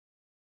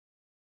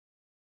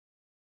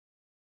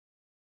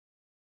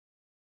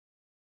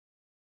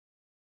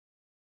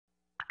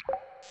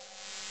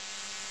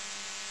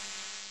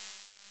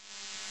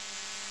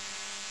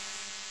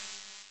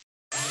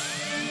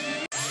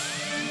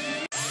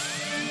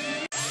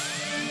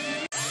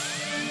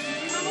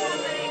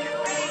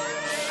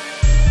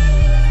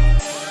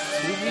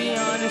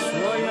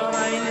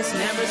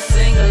never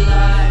sing a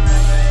lie.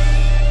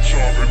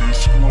 Chopping and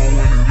screwing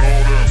and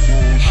all that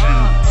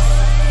bullshit.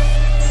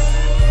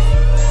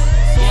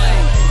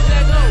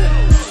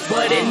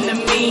 But in the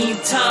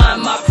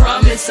meantime, I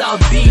promise I'll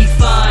be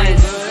fine.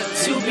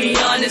 To be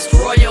honest,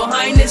 Royal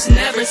Highness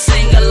never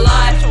sing a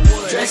lie.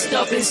 Dressed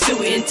up in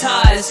suit and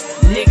ties,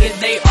 nigga,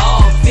 they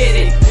all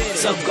fitted.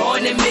 So go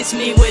on and miss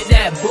me with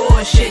that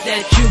bullshit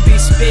that you be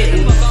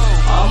spitting.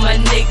 All my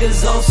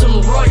niggas on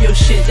some royal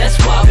shit, that's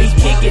why we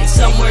kick it.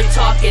 Somewhere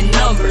talking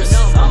numbers,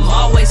 I'm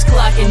always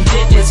clocking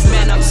digits.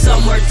 Man, I'm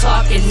somewhere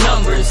talking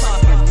numbers.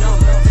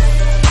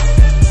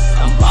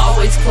 I'm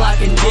always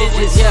clocking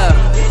digits, yeah.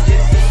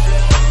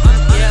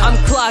 I'm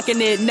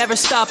clocking it, never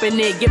stopping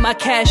it. Get my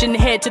cash and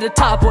head to the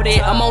top with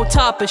it. I'm on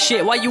top of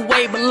shit, while you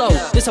way below.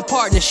 This a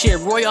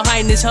partnership, Royal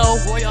Highness ho.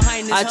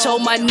 I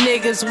told my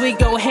niggas we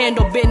gon'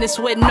 handle business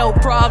with no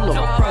problem.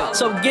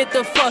 So get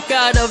the fuck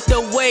out of the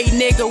way,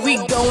 nigga. We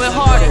going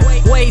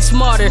harder, way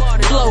smarter,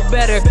 flow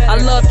better. I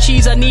love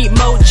cheese, I need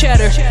more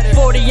cheddar.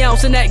 40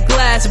 ounce in that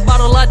glass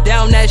bottle, I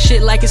down that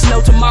shit like it's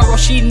no tomorrow.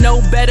 She know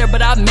better,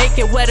 but I make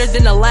it wetter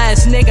than the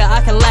last nigga.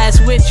 I can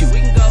last with you.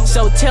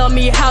 So tell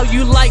me how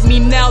you like me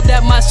now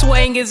that my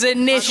swing is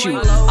an issue.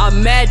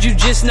 I'm mad you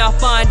just now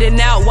finding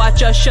out.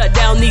 Watch us shut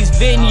down these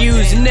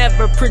venues.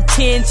 Never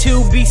pretend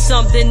to be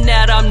something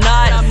that I'm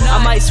not.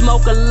 I might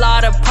smoke a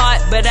lot of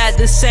pot, but at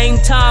the same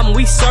time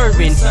we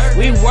serving,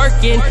 we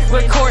working,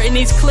 recording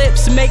these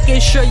clips, making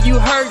sure you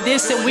heard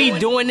this, and we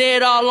doing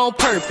it all on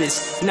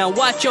purpose. Now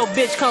watch your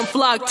bitch come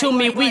flock to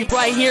me. We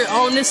right here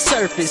on the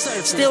surface.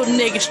 Still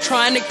niggas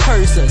trying to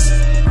curse us,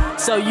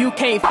 so you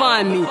can't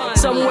find me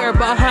somewhere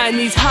behind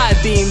these high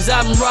beams.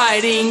 I'm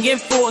riding in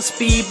full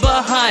speed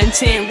behind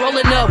 10,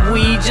 rolling up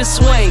weed, just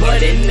swing.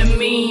 But in the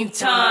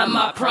meantime,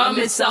 I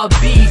promise I'll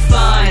be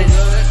fine.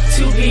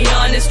 To be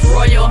honest,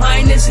 Royal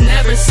Highness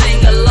never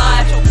sing a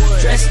lie.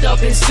 Dressed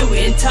up in suit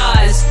and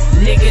ties,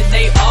 nigga,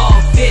 they all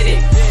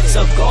fitted.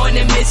 So go on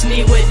and miss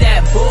me with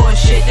that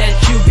bullshit that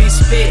you be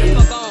spitting.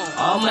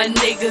 All my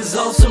niggas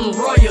on some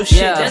royal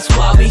shit, that's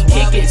why we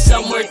kick it.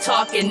 Somewhere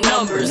talking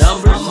numbers.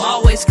 I'm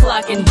always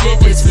clocking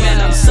digits, man,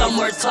 I'm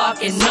somewhere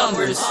talking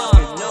numbers.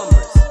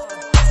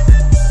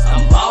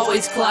 I'm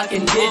always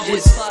clocking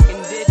digits.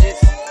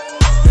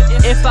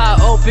 If I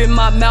open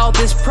my mouth,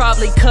 it's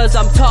probably cause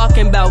I'm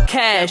talking about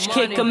cash.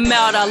 Kick them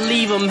out, I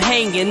leave them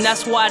hanging.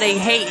 That's why they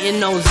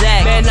hating on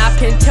Zack. Man, I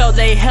can tell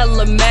they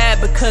hella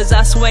mad because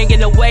I swing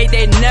in a way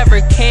they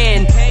never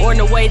can, or in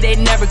a way they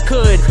never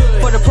could.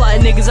 For the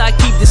plotting niggas, I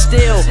keep the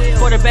steel.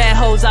 For the bad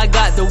hoes, I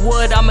got the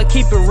wood. I'ma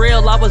keep it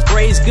real, I was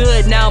raised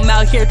good. Now I'm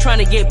out here trying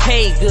to get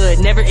paid good.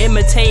 Never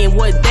imitating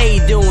what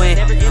they doing.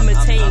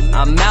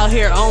 I'm out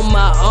here on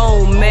my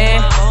own,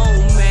 man.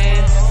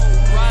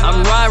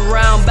 I'm right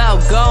round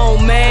about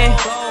gone, man.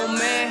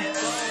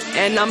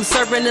 And I'm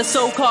serving the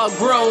so-called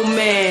grown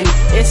man.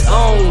 It's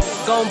on,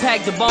 gon'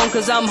 pack the bone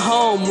cause I'm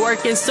home,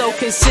 working so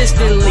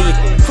consistently.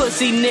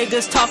 Pussy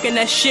niggas talking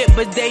that shit,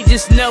 but they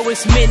just know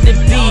it's meant to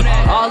be.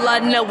 All I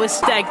know is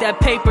stack that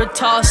paper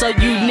tall, so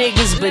you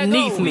niggas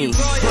beneath me.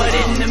 But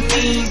in the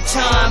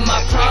meantime,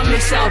 I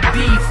promise I'll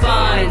be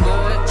fine.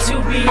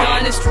 To be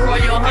honest,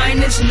 Royal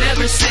Highness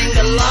never sing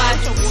a lie.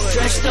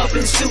 Dressed up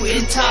in suit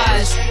and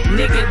ties,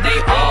 nigga,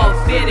 they all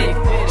fitted.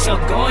 So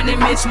go on and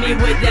miss me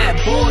with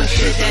that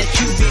bullshit that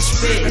you be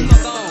spitting.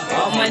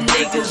 All my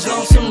niggas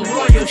on some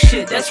royal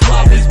shit, that's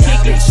why we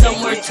kick it.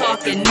 Somewhere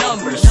talking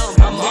numbers,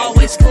 I'm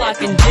always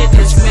clocking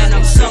digits, man,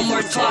 I'm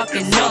somewhere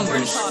talking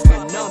numbers.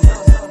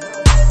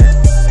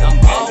 I'm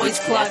always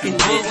clocking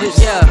digits,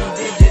 yeah.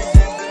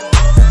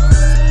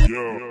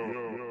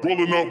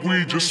 rolling up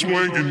weed, just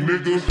swinging,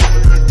 nigga.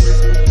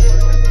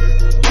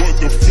 What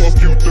the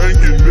fuck you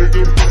thinking,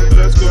 nigga?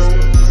 Let's go.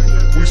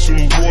 We some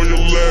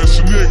royal ass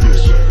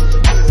niggas.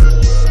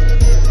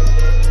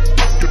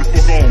 Get the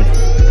fuck on.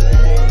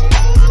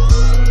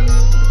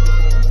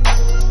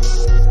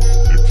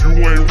 If you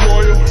ain't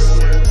royal,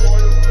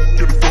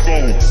 get the fuck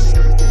on.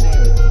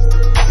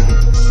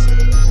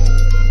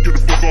 Get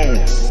the fuck on.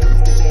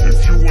 If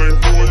you ain't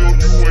royal,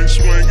 you ain't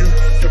swinging,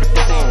 get the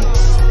fuck on.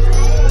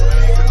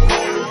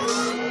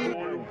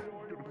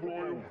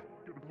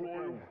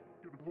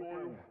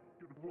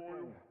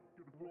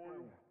 Get the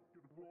royal.